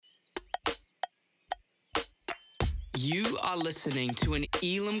You are listening to an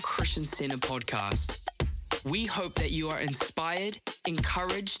Elam Christian Center podcast. We hope that you are inspired,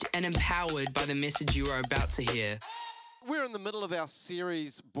 encouraged, and empowered by the message you are about to hear. We're in the middle of our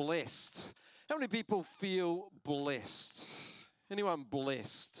series, Blessed. How many people feel blessed? Anyone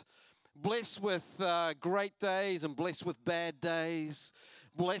blessed? Blessed with great days and blessed with bad days.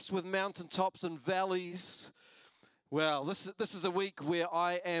 Blessed with mountaintops and valleys. Well, this is a week where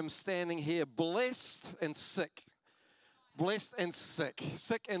I am standing here blessed and sick. Blessed and sick.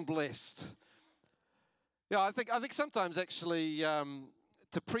 Sick and blessed. Yeah, I think sometimes actually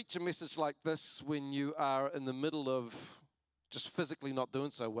to preach a message like this when you are in the middle of just physically not doing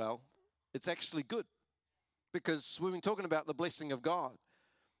so well, it's actually good. Because we've been talking about the blessing of God.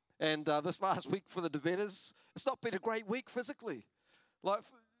 And this last week for the Devetters, it's not been a great week physically. Like,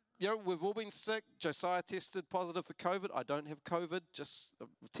 you know, we've all been sick. Josiah tested positive for COVID. I don't have COVID, just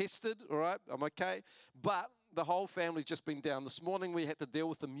tested, all right, I'm okay. But the whole family's just been down. This morning we had to deal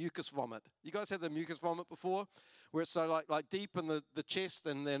with the mucus vomit. You guys had the mucus vomit before? Where it's so like deep in the chest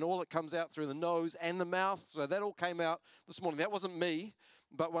and then all it comes out through the nose and the mouth. So that all came out this morning. That wasn't me,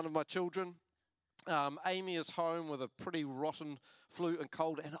 but one of my children. Amy is home with a pretty rotten flu and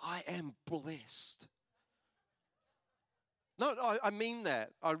cold, and I am blessed. No, I mean that.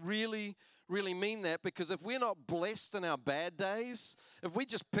 I really, really mean that, because if we're not blessed in our bad days, if we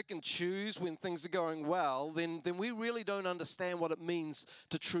just pick and choose when things are going well, then we really don't understand what it means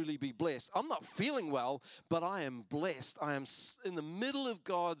to truly be blessed. I'm not feeling well, but I am blessed. I am in the middle of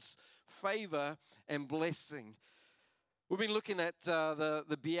God's favor and blessing. We've been looking at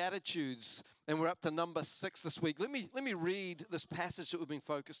the Beatitudes, and we're up to number 6 this week. Let me read this passage that we've been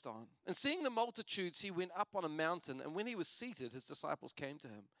focused on. And seeing the multitudes, he went up on a mountain, and when he was seated, his disciples came to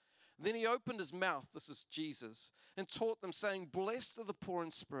him. Then he opened his mouth, this is Jesus, and taught them, saying, "Blessed are the poor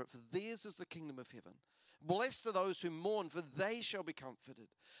in spirit, for theirs is the kingdom of heaven. Blessed are those who mourn, for they shall be comforted.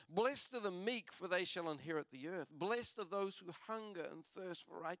 Blessed are the meek, for they shall inherit the earth. Blessed are those who hunger and thirst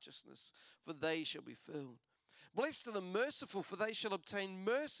for righteousness, for they shall be filled. Blessed are the merciful, for they shall obtain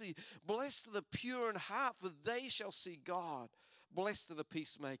mercy. Blessed are the pure in heart, for they shall see God. Blessed are the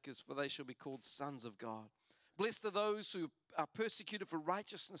peacemakers, for they shall be called sons of God. Blessed are those who are persecuted for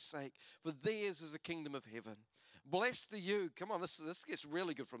righteousness' sake, for theirs is the kingdom of heaven. Blessed are you," come on, this gets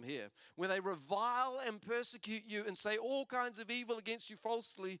really good from here, "when they revile and persecute you and say all kinds of evil against you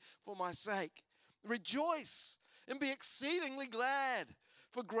falsely for my sake. Rejoice and be exceedingly glad,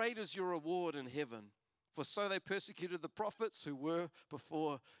 for great is your reward in heaven. For so they persecuted the prophets who were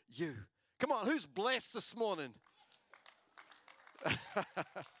before you." Come on, who's blessed this morning?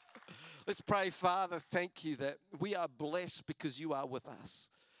 Let's pray. Father, thank you that we are blessed because you are with us.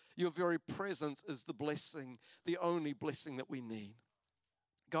 Your very presence is the blessing, the only blessing that we need.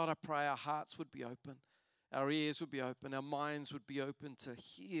 God, I pray our hearts would be open, our ears would be open, our minds would be open to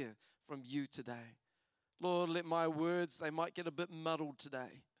hear from you today. Lord, let my words, they might get a bit muddled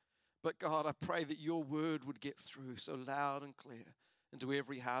today. But God, I pray that your word would get through so loud and clear into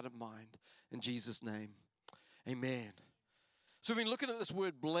every heart and mind. In Jesus' name, amen. So we've been looking at this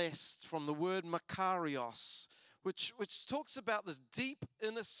word blessed from the word makarios, which talks about this deep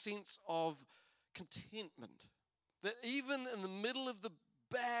inner sense of contentment. That even in the middle of the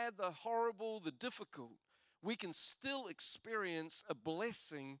bad, the horrible, the difficult, we can still experience a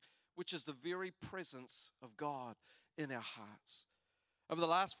blessing, which is the very presence of God in our hearts. Over the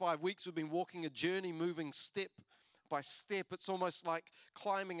last 5 weeks, we've been walking a journey, moving step by step. It's almost like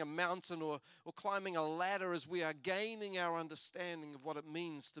climbing a mountain or climbing a ladder as we are gaining our understanding of what it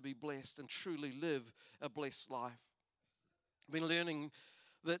means to be blessed and truly live a blessed life. We've been learning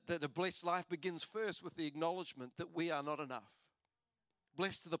that a blessed life begins first with the acknowledgement that we are not enough.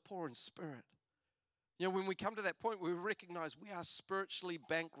 Blessed are the poor in spirit. You know, when we come to that point, we recognize we are spiritually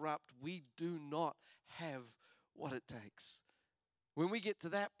bankrupt. We do not have what it takes. When we get to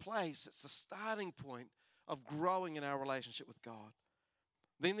that place, it's the starting point of growing in our relationship with God.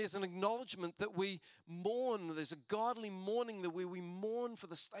 Then there's an acknowledgement that we mourn. There's a godly mourning where we mourn for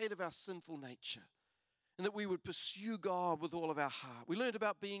the state of our sinful nature and that we would pursue God with all of our heart. We learned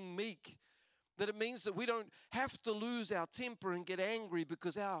about being meek, that it means that we don't have to lose our temper and get angry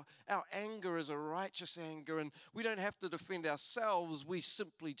because our anger is a righteous anger, and we don't have to defend ourselves. We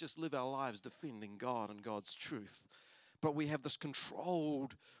simply just live our lives defending God and God's truth. But we have this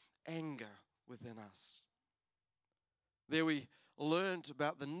controlled anger within us. There we learned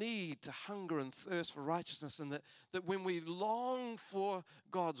about the need to hunger and thirst for righteousness, and that when we long for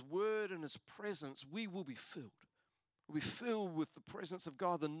God's word and his presence, we will be filled. We'll be filled with the presence of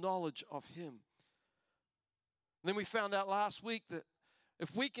God, the knowledge of him. And then we found out last week that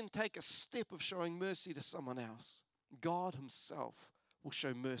if we can take a step of showing mercy to someone else, God himself will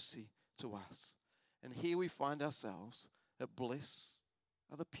show mercy to us. And here we find ourselves that blessed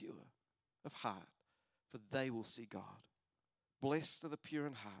are the pure of heart, for they will see God. Blessed are the pure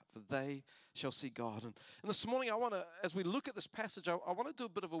in heart, for they shall see God. And this morning, I want to, as we look at this passage, I want to do a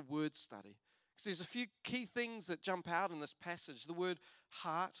bit of a word study. Because there's a few key things that jump out in this passage. The word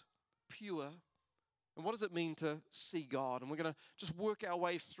heart, pure, and what does it mean to see God? And we're going to just work our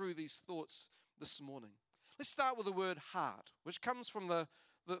way through these thoughts this morning. Let's start with the word heart, which comes from the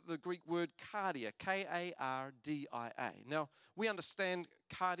Greek word cardia, K-A-R-D-I-A. Now, we understand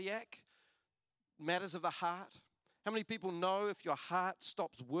cardiac, matters of the heart. How many people know if your heart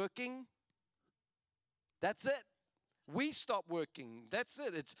stops working, that's it? We stop working. That's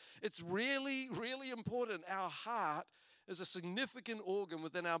it. It's really, really important. Our heart is a significant organ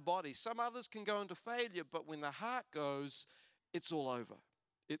within our body. Some others can go into failure, but when the heart goes, it's all over.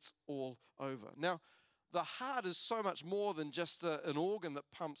 It's all over. Now, the heart is so much more than just an organ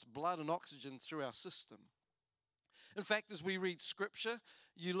that pumps blood and oxygen through our system. In fact, as we read scripture,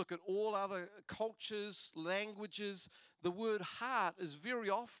 you look at all other cultures, languages, the word heart is very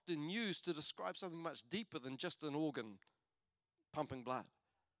often used to describe something much deeper than just an organ pumping blood.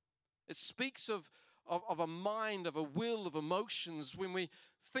 It speaks of a mind, of a will, of emotions. When we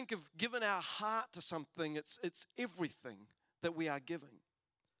think of giving our heart to something, it's everything that we are giving.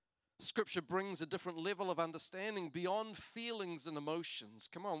 Scripture brings a different level of understanding beyond feelings and emotions.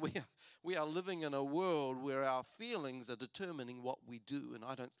 Come on, we are living in a world where our feelings are determining what we do, and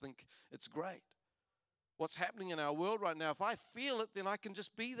I don't think it's great. What's happening in our world right now, if I feel it, then I can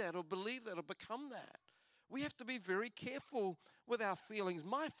just be that or believe that or become that. We have to be very careful with our feelings.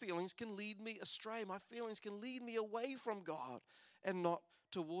 My feelings can lead me astray. My feelings can lead me away from God and not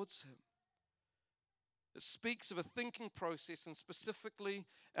towards Him. It speaks of a thinking process, and specifically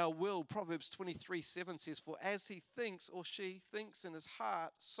our will. Proverbs 23:7 says, "For as he thinks or she thinks in his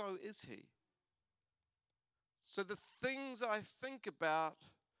heart, so is he." So the things I think about,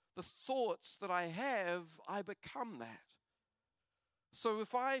 the thoughts that I have, I become that. So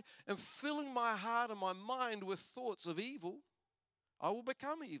if I am filling my heart and my mind with thoughts of evil, I will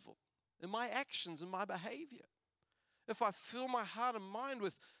become evil in my actions and my behavior. If I fill my heart and mind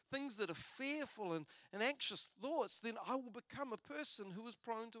with things that are fearful and anxious thoughts, then I will become a person who is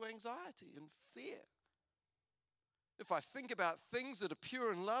prone to anxiety and fear. If I think about things that are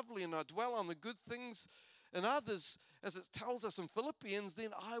pure and lovely and I dwell on the good things in others, as it tells us in Philippians,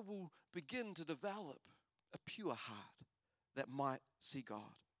 then I will begin to develop a pure heart that might see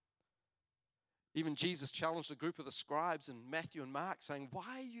God. Even Jesus challenged a group of the scribes in Matthew and Mark, saying,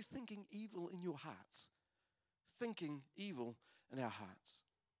 "Why are you thinking evil in your hearts?" Thinking evil in our hearts.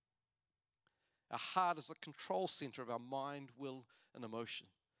 Our heart is the control center of our mind, will, and emotion.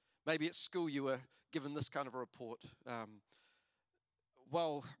 Maybe at school you were given this kind of a report.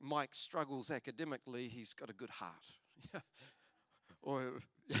 While Mike struggles academically, he's got a good heart. Or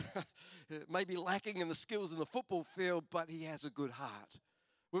maybe lacking in the skills in the football field, but he has a good heart.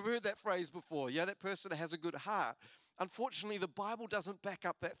 We've heard that phrase before. Yeah, that person has a good heart. Unfortunately, the Bible doesn't back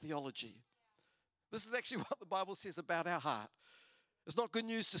up that theology. This is actually what the Bible says about our heart. It's not good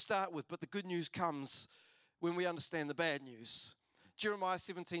news to start with, but the good news comes when we understand the bad news. Jeremiah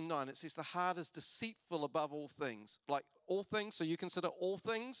 17:9, it says, "The heart is deceitful above all things." Like all things, so you consider all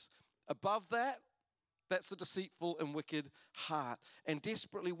things. Above that, that's the deceitful and wicked heart. And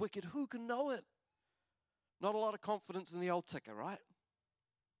desperately wicked, who can know it? Not a lot of confidence in the old ticker, right?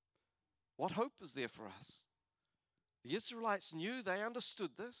 What hope is there for us? The Israelites knew, they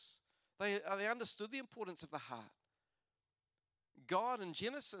understood this. They understood the importance of the heart. God in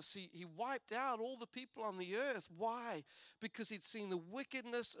Genesis, he wiped out all the people on the earth. Why? Because he'd seen the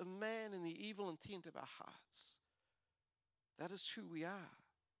wickedness of man and the evil intent of our hearts. That is who we are.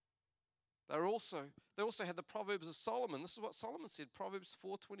 They also had the Proverbs of Solomon. This is what Solomon said, Proverbs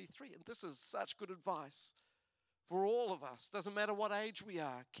 4:23. And this is such good advice for all of us. Doesn't matter what age we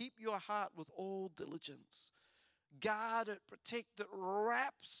are. Keep your heart with all diligence. Guard it, protect it,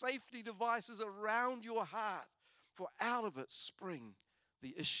 wrap safety devices around your heart, for out of it spring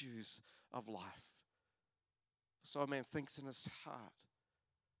the issues of life. So a man thinks in his heart,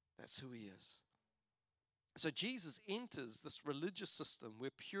 that's who he is. So Jesus enters this religious system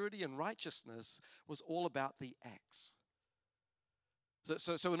where purity and righteousness was all about the acts.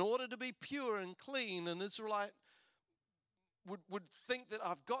 So in order to be pure and clean, an Israelite would think that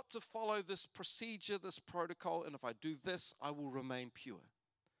I've got to follow this procedure, this protocol, and if I do this, I will remain pure.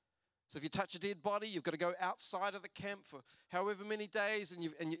 So if you touch a dead body, you've got to go outside of the camp for however many days, and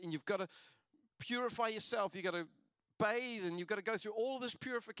you've got to purify yourself. You've got to bathe, and you've got to go through all this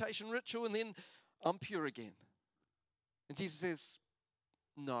purification ritual, and then I'm pure again. And Jesus says,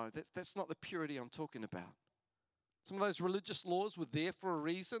 no, that's not the purity I'm talking about. Some of those religious laws were there for a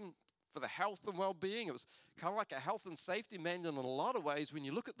reason, for the health and well-being. It was kind of like a health and safety manual in a lot of ways when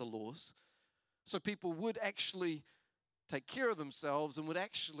you look at the laws. So people would actually take care of themselves and would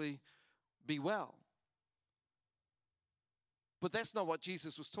actually be well. But that's not what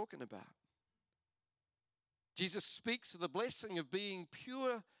Jesus was talking about. Jesus speaks of the blessing of being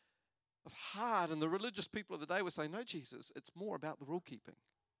pure of heart, and the religious people of the day were saying, no, Jesus, it's more about the rule keeping.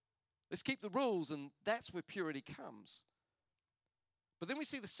 Let's keep the rules, and that's where purity comes. But then we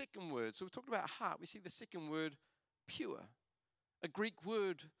see the second word. So we've talked about heart. We see the second word, pure. A Greek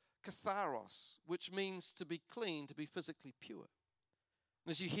word, katharos, which means to be clean, to be physically pure.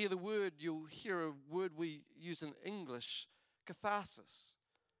 And as you hear the word, you'll hear a word we use in English, catharsis.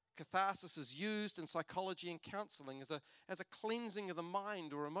 Catharsis is used in psychology and counseling as a cleansing of the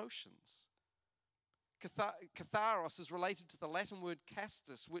mind or emotions. Katharos is related to the Latin word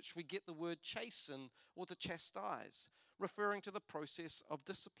castus, which we get the word chasten or to chastise, referring to the process of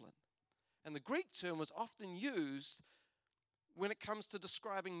discipline. And the Greek term was often used when it comes to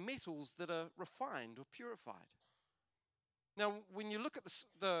describing metals that are refined or purified. Now, when you look at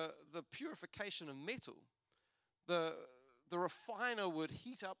the purification of metal, the refiner would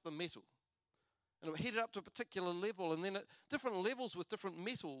heat up the metal. And it would heat it up to a particular level, and then at different levels with different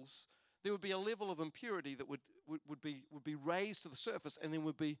metals, there would be a level of impurity that would be raised to the surface and then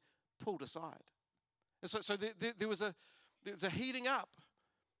would be pulled aside. And so there was a heating up,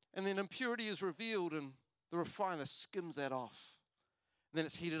 and then impurity is revealed, and the refiner skims that off. And then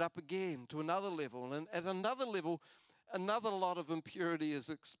it's heated up again to another level, and at another level, another lot of impurity is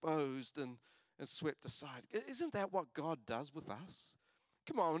exposed and swept aside. Isn't that what God does with us?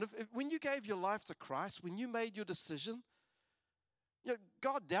 Come on, when you gave your life to Christ, when you made your decision,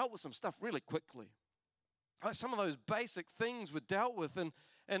 God dealt with some stuff really quickly. Like some of those basic things were dealt with, and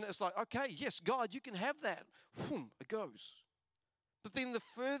it's like, okay, yes, God, you can have that. Boom, it goes. But then the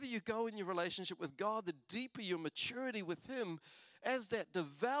further you go in your relationship with God, the deeper your maturity with Him, as that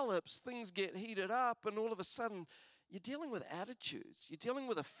develops, things get heated up, and all of a sudden, you're dealing with attitudes. You're dealing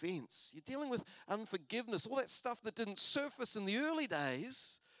with offense. You're dealing with unforgiveness, all that stuff that didn't surface in the early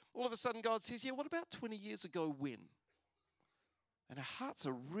days. All of a sudden, God says, yeah, what about 20 years ago when? And our hearts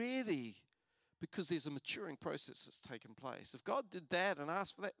are ready because there's a maturing process that's taken place. If God did that and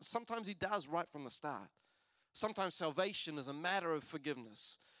asked for that, sometimes He does right from the start. Sometimes salvation is a matter of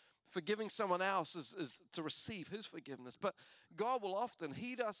forgiveness. Forgiving someone else is to receive His forgiveness. But God will often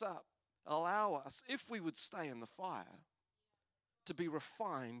heat us up, allow us, if we would stay in the fire, to be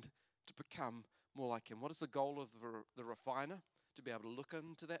refined, to become more like Him. What is the goal of the refiner? To be able to look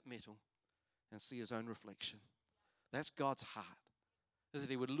into that metal and see his own reflection. That's God's heart, is that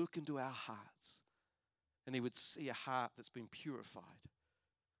He would look into our hearts and He would see a heart that's been purified,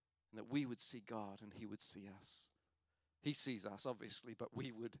 and that we would see God and He would see us. He sees us, obviously, but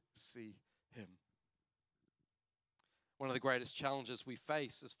we would see Him. One of the greatest challenges we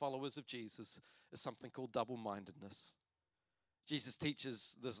face as followers of Jesus is something called double-mindedness. Jesus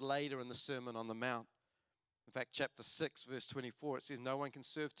teaches this later in the Sermon on the Mount. In fact, chapter 6, verse 24, it says, no one can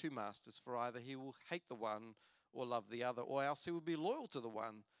serve two masters, for either he will hate the one or love the other, or else he will be loyal to the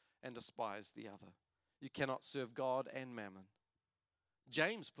one and despise the other. You cannot serve God and mammon.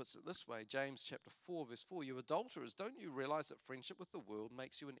 James puts it this way, James chapter 4, verse 4, you adulterers, don't you realize that friendship with the world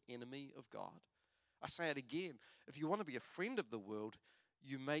makes you an enemy of God? I say it again, if you want to be a friend of the world,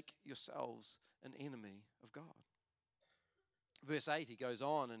 you make yourselves an enemy of God. Verse 8, he goes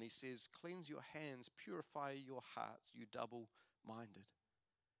on and he says, cleanse your hands, purify your hearts, you double-minded.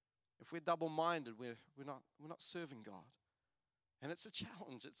 If we're double-minded, we're not serving God. And it's a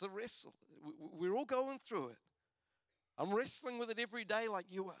challenge, it's a wrestle. We're all going through it. I'm wrestling with it every day like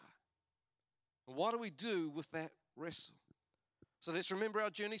you are. And what do we do with that wrestle? So let's remember our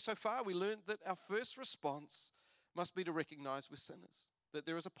journey so far. We learned that our first response must be to recognize we're sinners, that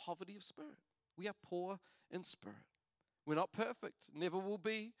there is a poverty of spirit. We are poor in spirit. We're not perfect, never will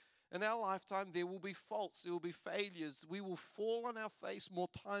be. In our lifetime, there will be faults, there will be failures. We will fall on our face more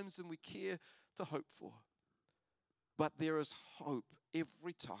times than we care to hope for. But there is hope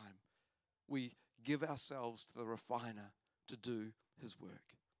every time we give ourselves to the refiner to do His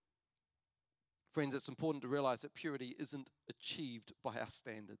work. Friends, it's important to realize that purity isn't achieved by our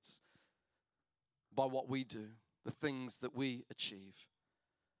standards, by what we do, the things that we achieve.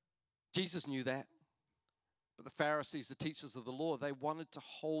 Jesus knew that. But the Pharisees, the teachers of the law, they wanted to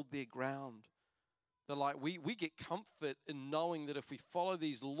hold their ground. They're like, we get comfort in knowing that if we follow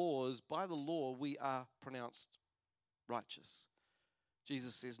these laws, by the law, we are pronounced righteous.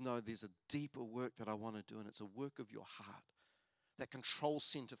 Jesus says, no, there's a deeper work that I want to do, and it's a work of your heart, that control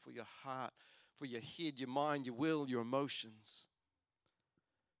center for your heart, for your head, your mind, your will, your emotions.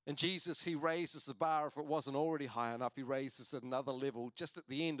 And Jesus, he raises the bar. If it wasn't already high enough, he raises it another level just at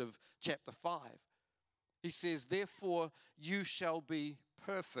the end of chapter 5. He says, therefore, you shall be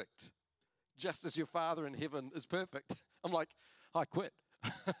perfect, just as your Father in heaven is perfect. I'm like, I quit.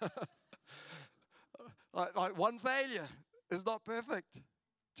 like one failure is not perfect.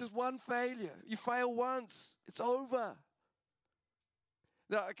 Just one failure. You fail once, it's over.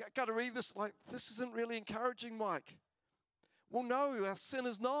 Now, I got to read this like, this isn't really encouraging, Mike. Well, no, our sin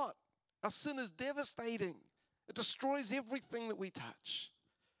is not. Our sin is devastating. It destroys everything that we touch.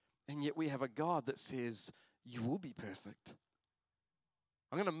 And yet we have a God that says, you will be perfect.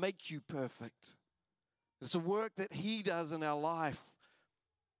 I'm going to make you perfect. It's a work that he does in our life.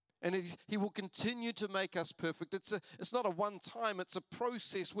 And he will continue to make us perfect. It's not a one-time, it's a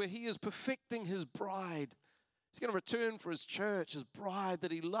process where he is perfecting his bride. He's going to return for his church, his bride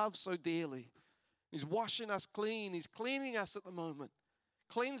that he loves so dearly. He's washing us clean. He's cleaning us at the moment,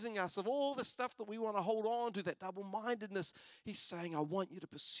 cleansing us of all the stuff that we want to hold on to, that double-mindedness. He's saying, I want you to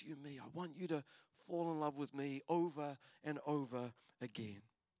pursue me. I want you to fall in love with me over and over again.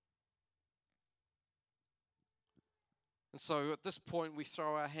 And so at this point, we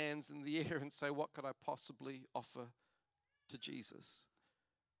throw our hands in the air and say, what could I possibly offer to Jesus?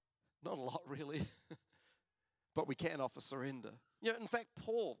 Not a lot, really. But we can offer surrender. You know, in fact,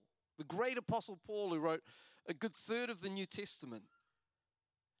 Paul, the great apostle Paul, who wrote a good third of the New Testament,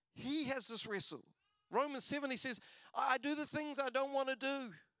 he has this wrestle. Romans 7, he says, I do the things I don't want to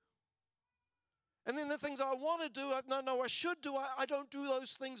do. And then the things I want to do, I should do, I don't do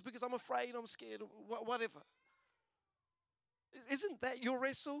those things because I'm afraid, I'm scared, whatever. Isn't that your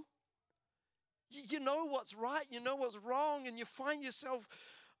wrestle? You know what's right, you know what's wrong, and you find yourself,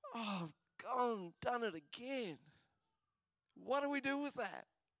 oh, I've gone, done it again. What do we do with that?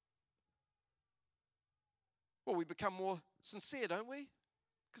 Well, we become more sincere, don't we?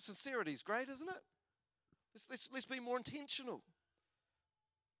 Because sincerity is great, isn't it? Let's be more intentional.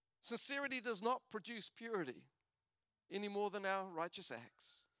 Sincerity does not produce purity any more than our righteous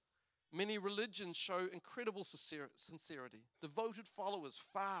acts. Many religions show incredible sincerity. Devoted followers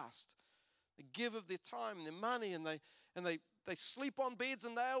fast. They give of their time and their money, and they sleep on beds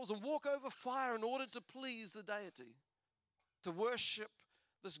and nails and walk over fire in order to please the deity, to worship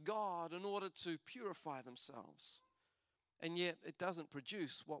this God in order to purify themselves. And yet it doesn't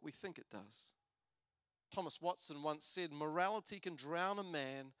produce what we think it does. Thomas Watson once said, morality can drown a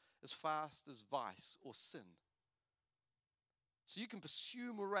man as fast as vice or sin. So you can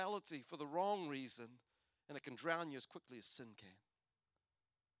pursue morality for the wrong reason, and it can drown you as quickly as sin can.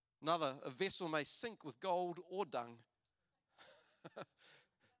 Another, a vessel may sink with gold or dung.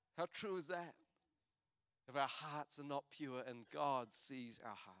 How true is that? If our hearts are not pure and God sees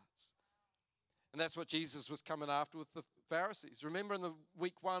our hearts. And that's what Jesus was coming after with the Pharisees. Remember in the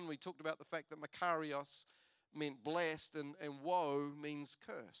week 1, we talked about the fact that Makarios meant blessed and woe means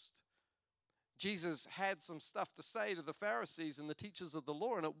cursed. Jesus had some stuff to say to the Pharisees and the teachers of the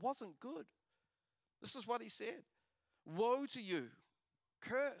law, and it wasn't good. This is what he said. Woe to you,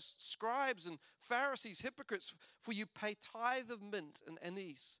 cursed, scribes and Pharisees, hypocrites, for you pay tithe of mint and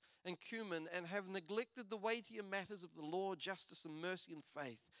anise and cumin and have neglected the weightier matters of the law, justice and mercy and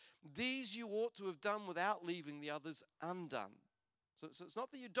faith. These you ought to have done without leaving the others undone. So it's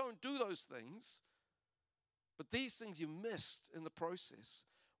not that you don't do those things, but these things you missed in the process.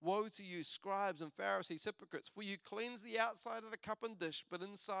 Woe to you, scribes and Pharisees, hypocrites, for you cleanse the outside of the cup and dish, but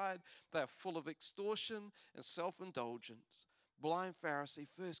inside they are full of extortion and self-indulgence. Blind Pharisee,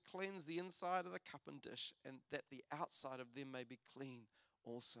 first cleanse the inside of the cup and dish, and that the outside of them may be clean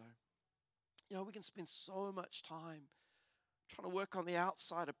also. You know, we can spend so much time trying to work on the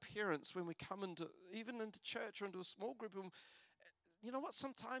outside appearance when we come even into church or into a small group. And you know what?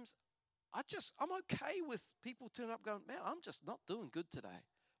 Sometimes I'm okay with people turning up going, man, I'm just not doing good today.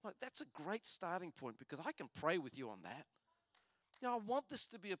 Like, that's a great starting point because I can pray with you on that. You know, I want this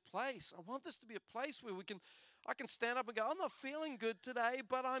to be a place. I want this to be a place where I can stand up and go, I'm not feeling good today,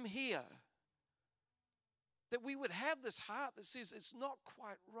 but I'm here. That we would have this heart that says it's not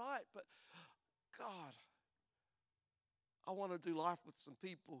quite right, but God, I want to do life with some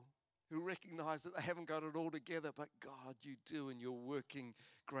people who recognize that they haven't got it all together, but God, you do, and you're working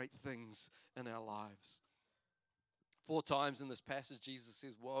great things in our lives. 4 times in this passage, Jesus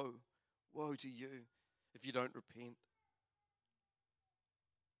says, woe, woe to you if you don't repent.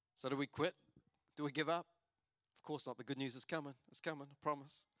 So do we quit? Do we give up? Of course not. The good news is coming. It's coming, I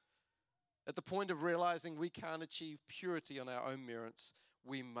promise. At the point of realizing we can't achieve purity on our own merits,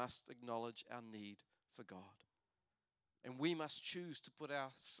 we must acknowledge our need for God. And we must choose to put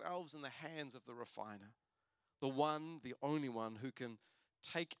ourselves in the hands of the refiner, the one, the only one who can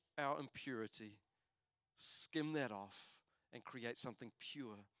take our impurity, skim that off, and create something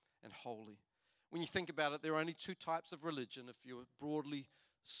pure and holy. When you think about it, there are only two types of religion, if you're broadly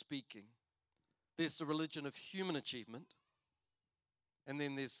speaking. There's the religion of human achievement, and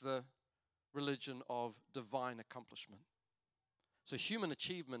then there's the religion of divine accomplishment. So human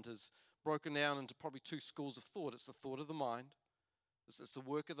achievement is broken down into probably two schools of thought. It's the thought of the mind. It's the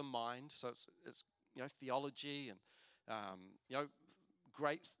work of the mind. So it's theology and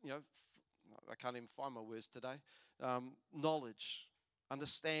great. I can't even find my words today. Knowledge,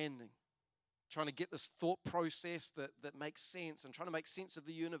 understanding, trying to get this thought process that makes sense and trying to make sense of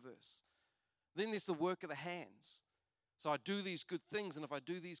the universe. Then there's the work of the hands. So I do these good things, and if I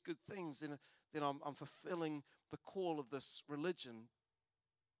do these good things, then I'm fulfilling the call of this religion.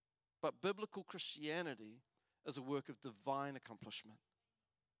 But biblical Christianity is a work of divine accomplishment.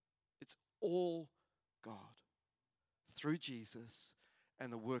 It's all God through Jesus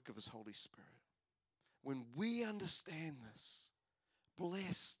and the work of His Holy Spirit. When we understand this,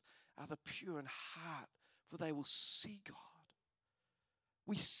 blessed are the pure in heart, for they will see God.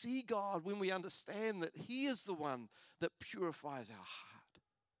 We see God when we understand that He is the one that purifies our heart.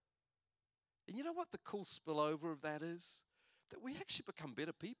 And you know what the cool spillover of that is? That we actually become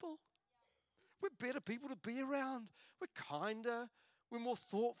better people. We're better people to be around. We're kinder. We're more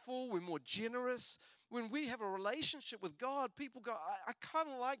thoughtful. We're more generous. When we have a relationship with God, people go, I kind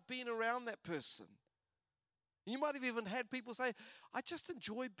of like being around that person. You might have even had people say, I just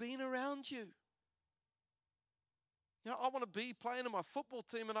enjoy being around you. I want to be playing in my football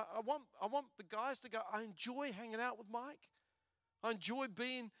team, and I want the guys to go, I enjoy hanging out with Mike. I enjoy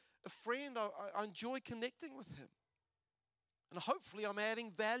being a friend. I enjoy connecting with him. And hopefully I'm adding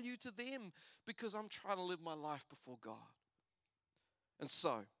value to them because I'm trying to live my life before God. And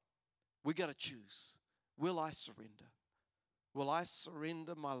so we got to choose. Will I surrender? Will I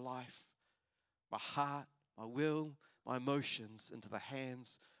surrender my life, my heart, my will, my emotions into the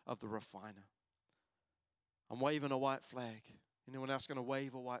hands of the refiner? I'm waving a white flag. Anyone else going to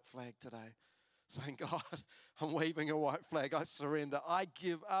wave a white flag today? Saying, God, I'm waving a white flag. I surrender. I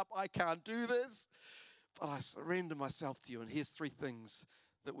give up. I can't do this. But I surrender myself to you. And here's three things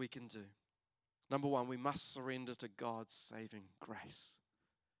that we can do. Number one, we must surrender to God's saving grace.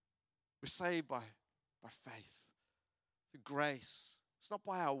 We're saved by faith, through grace. It's not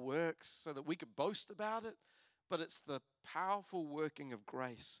by our works so that we could boast about it, but it's the powerful working of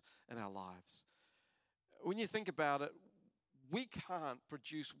grace in our lives. When you think about it, we can't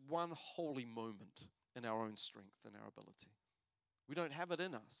produce one holy moment in our own strength and our ability. We don't have it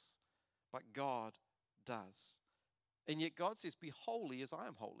in us, but God does. And yet God says, be holy as I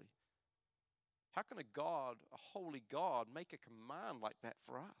am holy. How can a holy God, make a command like that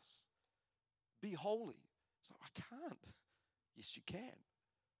for us? Be holy. So I can't. Yes, you can.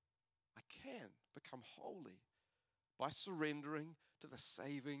 I can become holy by surrendering to the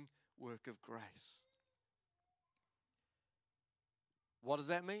saving work of grace. What does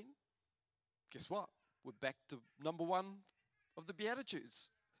that mean? Guess what? We're back to number one of the Beatitudes.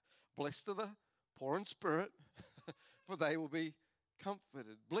 Blessed are the poor in spirit, for they will be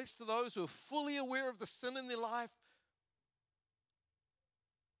comforted. Blessed are those who are fully aware of the sin in their life.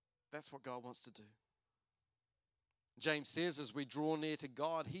 That's what God wants to do. James says, as we draw near to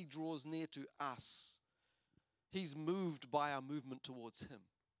God, He draws near to us. He's moved by our movement towards Him.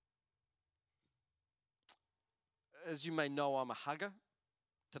 As you may know, I'm a hugger.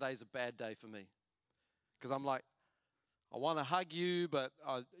 Today's a bad day for me because I'm like, I want to hug you, but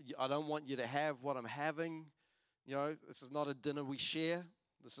I don't want you to have what I'm having. This is not a dinner we share.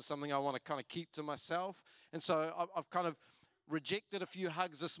 This is something I want to kind of keep to myself. And so I've kind of rejected a few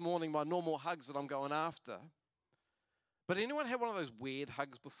hugs this morning, my normal hugs that I'm going after. But anyone had one of those weird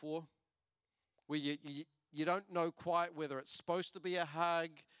hugs before? Where you don't know quite whether it's supposed to be a hug.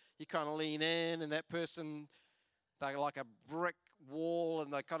 You kind of lean in and that person, they're like a brick wall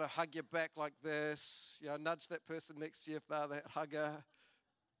and they kind of hug you back like this. Nudge that person next to you if they're that hugger.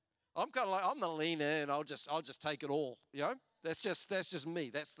 I'm kind of like, I'm going to lean in. I'll just take it all. That's just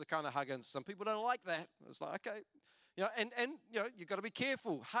me. That's the kind of hug. And some people don't like that. It's like, okay. And you've got to be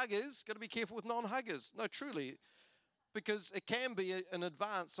careful. Huggers, got to be careful with non-huggers. No, truly. Because it can be an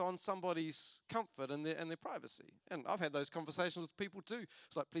advance on somebody's comfort and their privacy. And I've had those conversations with people too.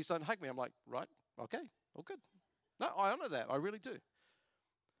 It's like, please don't hug me. I'm like, right, okay, all good. No, I honor that. I really do.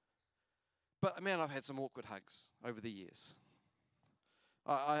 But man, I've had some awkward hugs over the years.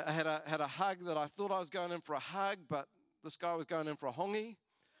 I had a hug that I thought I was going in for a hug, but this guy was going in for a hongi.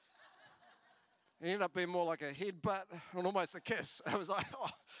 It ended up being more like a headbutt and almost a kiss. I was like, oh,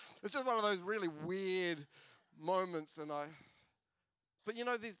 it's just one of those really weird moments. But you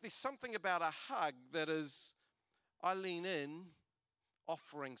know, there's something about a hug that is, I lean in,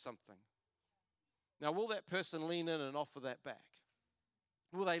 offering something. Now, will that person lean in and offer that back?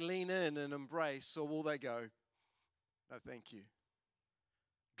 Will they lean in and embrace, or will they go, no, thank you?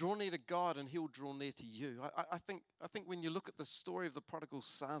 Draw near to God and He'll draw near to you. I think when you look at the story of the prodigal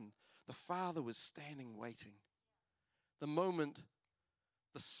son, the father was standing waiting. The moment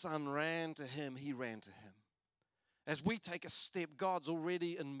the son ran to him, he ran to him. As we take a step, God's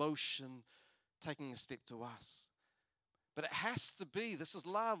already in motion, taking a step to us. But it has to be, this is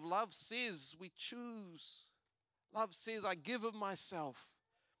love. Love says we choose. Love says I give of myself.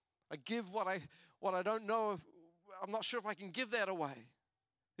 I give what I don't know. I'm not sure if I can give that away.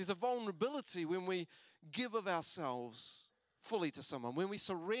 There's a vulnerability when we give of ourselves fully to someone, when we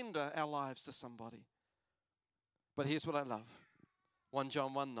surrender our lives to somebody. But here's what I love. 1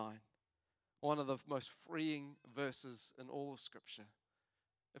 John 1:9. One of the most freeing verses in all of Scripture.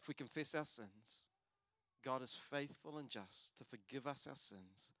 If we confess our sins, God is faithful and just to forgive us our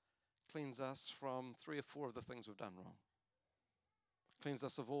sins, cleanse us from 3 or 4 of the things we've done wrong, cleanse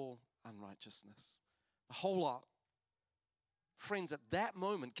us of all unrighteousness, the whole lot. Friends, at that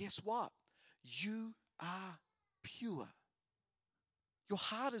moment, guess what? You are pure. Your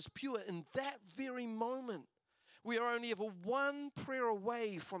heart is pure in that very moment. We are only ever one prayer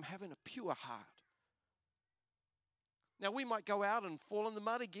away from having a pure heart. Now, we might go out and fall in the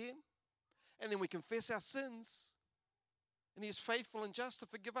mud again, and then we confess our sins, and He is faithful and just to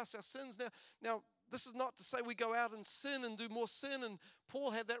forgive us our sins. Now, this is not to say we go out and sin and do more sin, and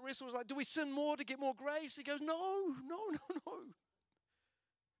Paul had that wrestle. It was like, do we sin more to get more grace? He goes, no.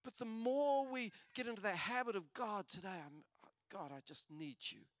 But the more we get into that habit of, God, today, God, I just need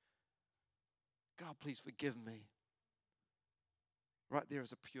you. God, please forgive me. Right there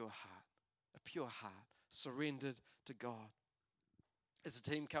is a pure heart surrendered to God. As a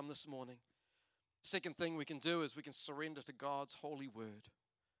team come this morning, second thing we can do is we can surrender to God's holy word.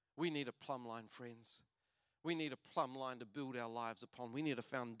 We need a plumb line, friends. We need a plumb line to build our lives upon. We need a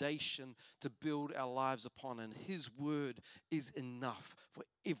foundation to build our lives upon, and His word is enough for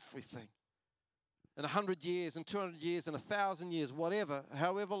everything. In 100 years, in 200 years, in 1,000 years, whatever,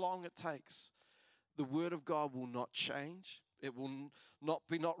 however long it takes, the word of God will not change. It will not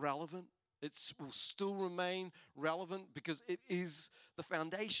be not relevant. It will still remain relevant because it is the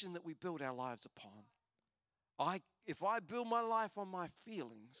foundation that we build our lives upon. If I build my life on my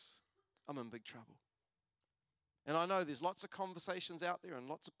feelings, I'm in big trouble. And I know there's lots of conversations out there and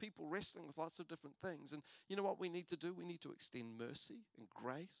lots of people wrestling with lots of different things. And you know what we need to do? We need to extend mercy and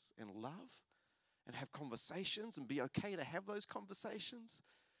grace and love and have conversations and be okay to have those conversations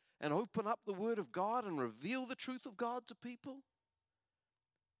and open up the Word of God and reveal the truth of God to people.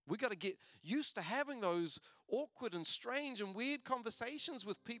 We got to get used to having those awkward and strange and weird conversations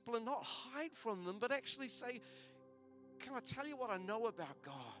with people and not hide from them, but actually say, can I tell you what I know about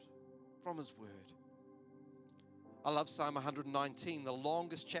God from His Word? I love Psalm 119, the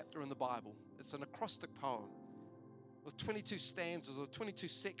longest chapter in the Bible. It's an acrostic poem with 22 stanzas or 22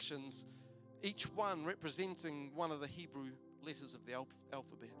 sections, each one representing one of the Hebrew letters of the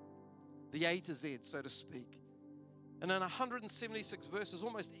alphabet, the A to Z, so to speak. And in 176 verses,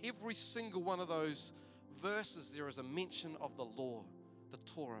 almost every single one of those verses, there is a mention of the law, the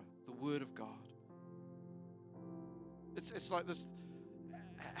Torah, the Word of God. It's like this.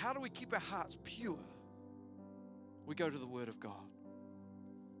 How do we keep our hearts pure? We go to the Word of God.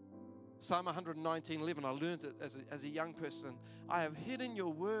 Psalm 119:11, I learned it as a young person. I have hidden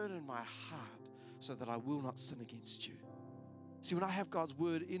your word in my heart so that I will not sin against you. See, when I have God's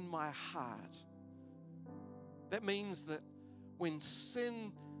word in my heart, that means that when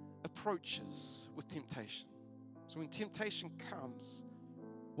sin approaches with temptation, so when temptation comes,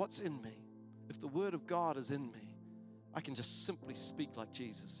 what's in me? If the word of God is in me, I can just simply speak like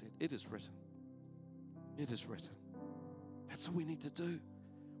Jesus said, it is written. It is written. That's all we need to do.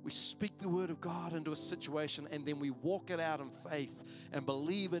 We speak the word of God into a situation and then we walk it out in faith and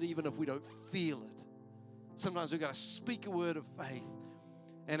believe it even if we don't feel it. Sometimes we've got to speak a word of faith,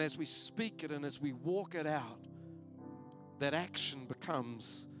 and as we speak it and as we walk it out, that action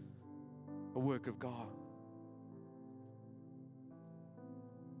becomes a work of God.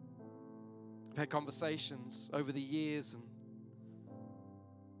 I've had conversations over the years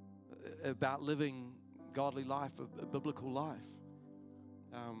about living godly life, a biblical life.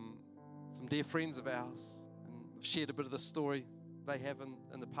 Some dear friends of ours, and I've shared a bit of the story they have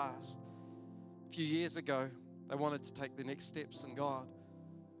in the past. A few years ago, they wanted to take their next steps in God.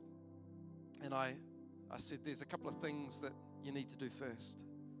 And I said, there's a couple of things that you need to do first.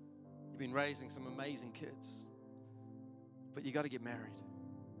 You've been raising some amazing kids, but you got to get married.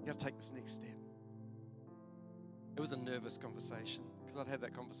 You got to take this next step. It was a nervous conversation because I'd had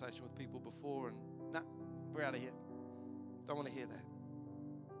that conversation with people before, and nah, we're out of here. Don't want to hear that.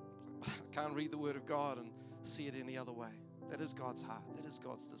 I can't read the Word of God and see it any other way. That is God's heart. That is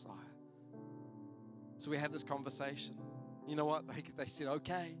God's desire. So we had this conversation. You know what? They said,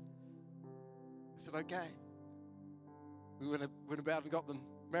 okay. I said, okay. We went about and got them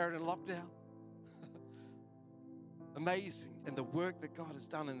married in lockdown. Amazing. And the work that God has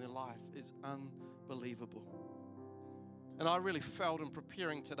done in their life is unbelievable. And I really felt in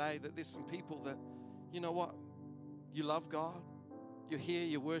preparing today that there's some people that, you know what? You love God. You're here,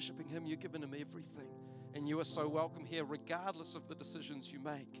 you're worshiping Him, you're giving Him everything. And you are so welcome here, regardless of the decisions you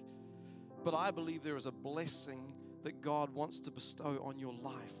make. But I believe there is a blessing that God wants to bestow on your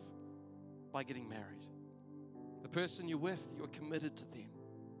life by getting married. The person you're with, you're committed to them.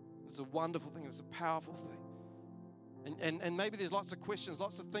 It's a wonderful thing. It's a powerful thing. And maybe there's lots of questions,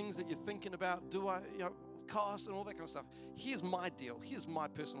 lots of things that you're thinking about. Do I, cost and all that kind of stuff. Here's my deal. Here's my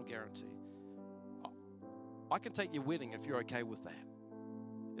personal guarantee. I can take your wedding if you're okay with that.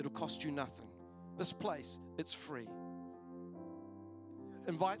 It'll cost you nothing. This place, it's free.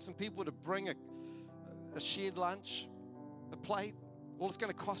 Invite some people to bring a shared lunch, a plate. All it's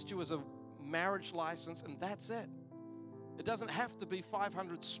going to cost you is a marriage license, and that's it. It doesn't have to be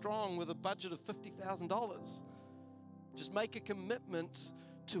 500 strong with a budget of $50,000. Just make a commitment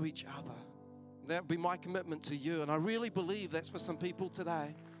to each other. That would be my commitment to you, and I really believe that's for some people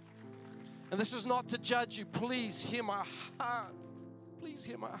today. And this is not to judge you. Please hear my heart. Please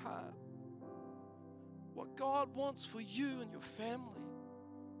hear my heart. What God wants for you and your family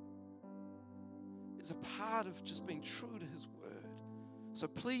is a part of just being true to His word. So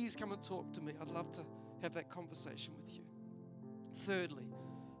please come and talk to me. I'd love to have that conversation with you. Thirdly,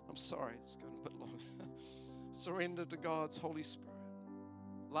 I'm sorry, it's going a bit long. Surrender to God's Holy Spirit.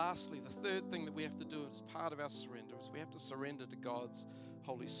 Lastly, the third thing that we have to do as part of our surrender is we have to surrender to God's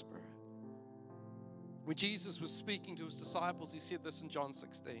Holy Spirit. When Jesus was speaking to His disciples, He said this in John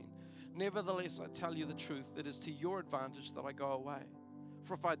 16, "Nevertheless, I tell you the truth, it is to your advantage that I go away.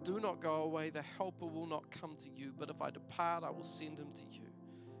 For if I do not go away, the Helper will not come to you, but if I depart, I will send Him to you.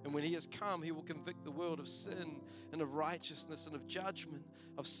 And when He has come, He will convict the world of sin and of righteousness and of judgment.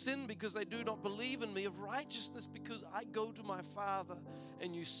 Of sin because they do not believe in me, of righteousness because I go to my Father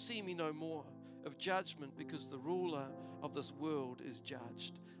and you see me no more, of judgment because the ruler of this world is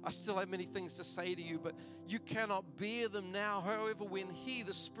judged. I still have many things to say to you, but you cannot bear them now. However, when He,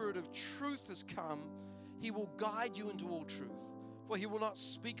 the Spirit of truth, has come, He will guide you into all truth. For He will not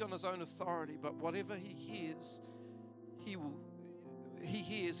speak on His own authority, but whatever He hears, He will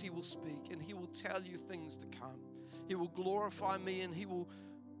speak, and He will tell you things to come. He will glorify me, and He will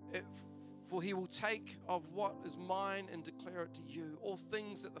take of what is mine and declare it to you. All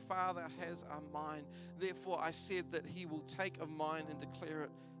things that the Father has are mine. Therefore I said that He will take of mine and declare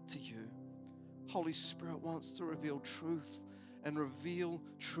it to you." Holy Spirit wants to reveal truth and reveal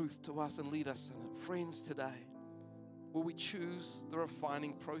truth to us and lead us in it. Friends, today, will we choose the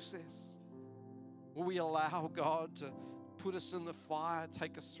refining process? Will we allow God to put us in the fire,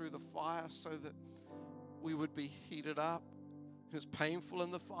 take us through the fire so that we would be heated up? It was painful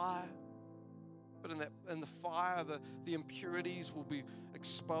in the fire, but in the fire, the impurities will be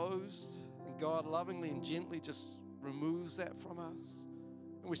exposed, and God lovingly and gently just removes that from us.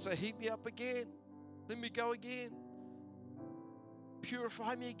 And we say, heat me up again. Let me go again.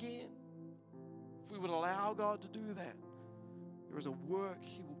 Purify me again. If we would allow God to do that, there is a work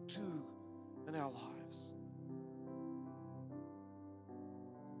He will do in our lives.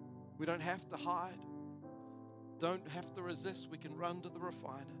 We don't have to hide. Don't have to resist. We can run to the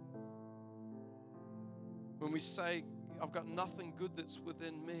refiner. When we say, I've got nothing good that's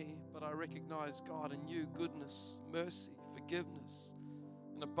within me, but I recognize God in you, goodness, mercy, forgiveness,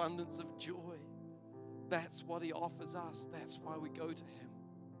 an abundance of joy. That's what He offers us. That's why we go to Him.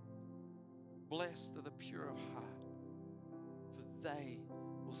 Blessed are the pure of heart, for they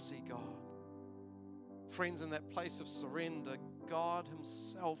will see God. Friends, in that place of surrender, God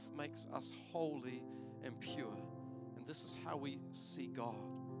Himself makes us holy and pure. And this is how we see God.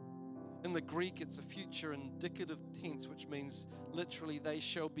 In the Greek, it's a future indicative tense, which means literally they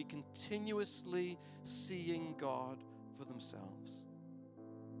shall be continuously seeing God for themselves.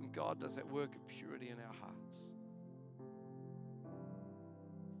 And God does that work of purity in our hearts.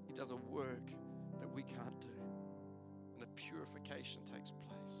 He does a work that we can't do. And it purification takes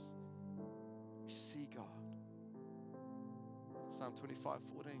place. We see God. Psalm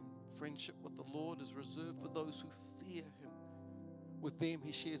 25:14. Friendship with the Lord is reserved for those who fear Him. With them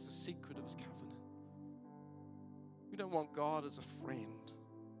He shares the secret of His covenant. We don't want God as a friend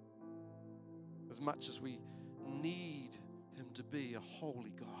as much as we need Him to be a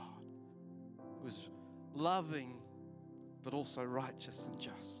holy God who is loving but also righteous and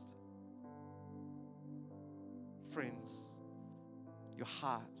just. Friends, your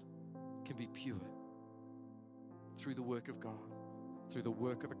heart can be pure through the work of God, through the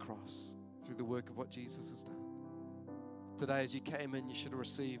work of the cross, through the work of what Jesus has done. Today, as you came in, you should have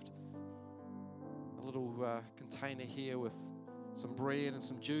received a little container here with some bread and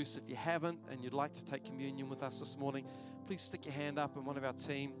some juice. If you haven't and you'd like to take communion with us this morning, please stick your hand up and one of our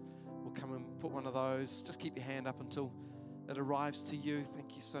team will come and put one of those. Just keep your hand up until it arrives to you.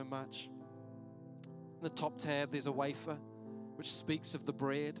 Thank you so much. In the top tab, there's a wafer which speaks of the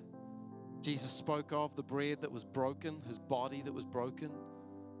bread Jesus spoke of, the bread that was broken, His body that was broken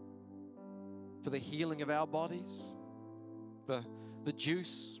for the healing of our bodies. The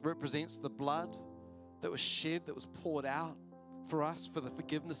juice represents the blood that was shed, that was poured out for us for the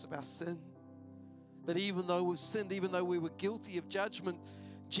forgiveness of our sin. That even though we've sinned, even though we were guilty of judgment,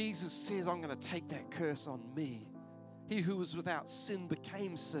 Jesus says, I'm going to take that curse on me. He who was without sin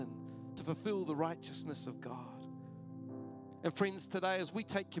became sin to fulfill the righteousness of God. And friends, today as we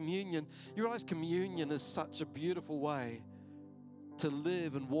take communion, you realize communion is such a beautiful way to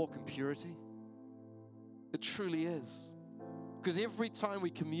live and walk in purity. It truly is. Because every time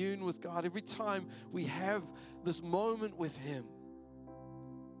we commune with God, every time we have this moment with Him,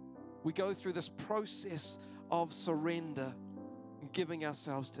 we go through this process of surrender and giving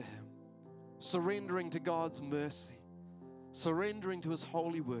ourselves to Him. Surrendering to God's mercy, surrendering to His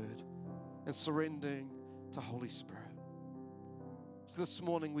holy word, and surrendering to Holy Spirit. So this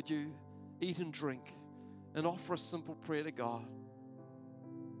morning, would you eat and drink and offer a simple prayer to God,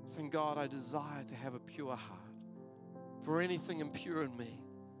 saying, God, I desire to have a pure heart. For anything impure in me,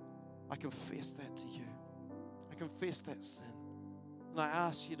 I confess that to you. I confess that sin. And I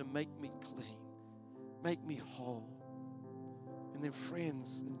ask you to make me clean, make me whole. And then,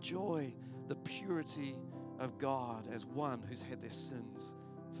 friends, enjoy the purity of God as one who's had their sins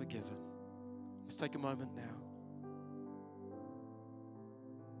forgiven. Let's take a moment now.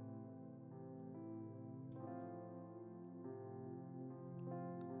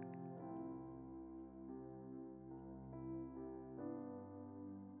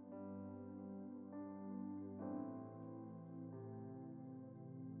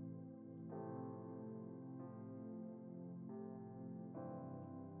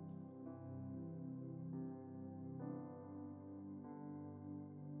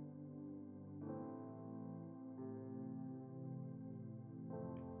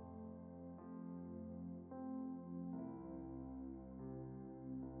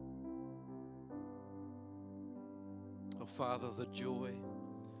 Oh, Father, the joy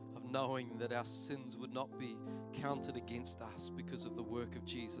of knowing that our sins would not be counted against us because of the work of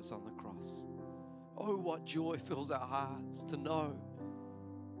Jesus on the cross. Oh, what joy fills our hearts to know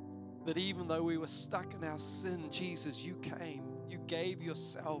that even though we were stuck in our sin, Jesus, you came, you gave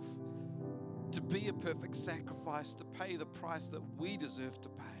yourself to be a perfect sacrifice, to pay the price that we deserve to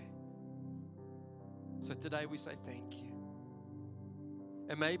pay. So today we say thank you.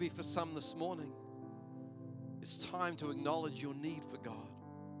 And maybe for some this morning, it's time to acknowledge your need for God.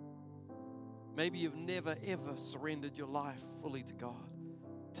 Maybe you've never, ever surrendered your life fully to God.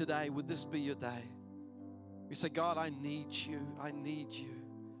 Today, would this be your day? You say, God, I need you. I need you.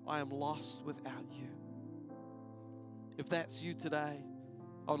 I am lost without you. If that's you today,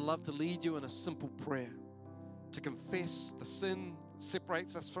 I would love to lead you in a simple prayer to confess the sin that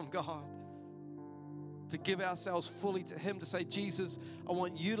separates us from God, to give ourselves fully to Him, to say, Jesus, I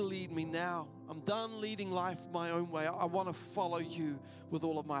want you to lead me now. I'm done leading life my own way. I want to follow you with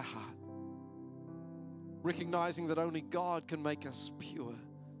all of my heart. Recognizing that only God can make us pure.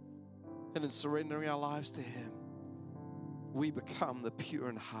 And in surrendering our lives to Him, we become the pure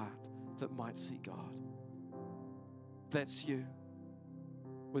in heart that might see God. If that's you,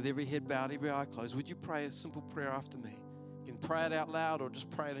 with every head bowed, every eye closed, would you pray a simple prayer after me? You can pray it out loud or just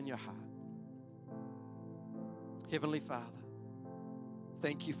pray it in your heart. Heavenly Father,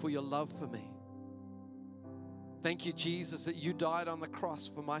 thank you for your love for me. Thank you, Jesus, that you died on the cross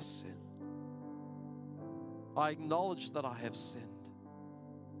for my sin. I acknowledge that I have sinned.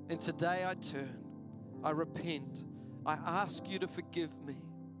 And today I turn, I repent, I ask you to forgive me.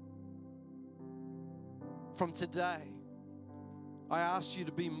 From today, I ask you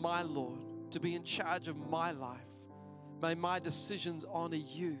to be my Lord, to be in charge of my life. May my decisions honor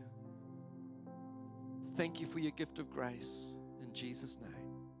you. Thank you for your gift of grace. In Jesus' name.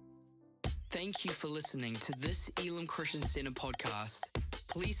 Thank you for listening to this Elim Christian Center podcast.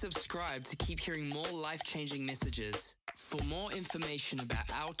 Please subscribe to keep hearing more life-changing messages. For more information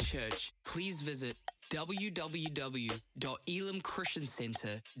about our church, please visit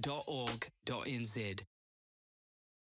www.elimchristiancenter.org.nz.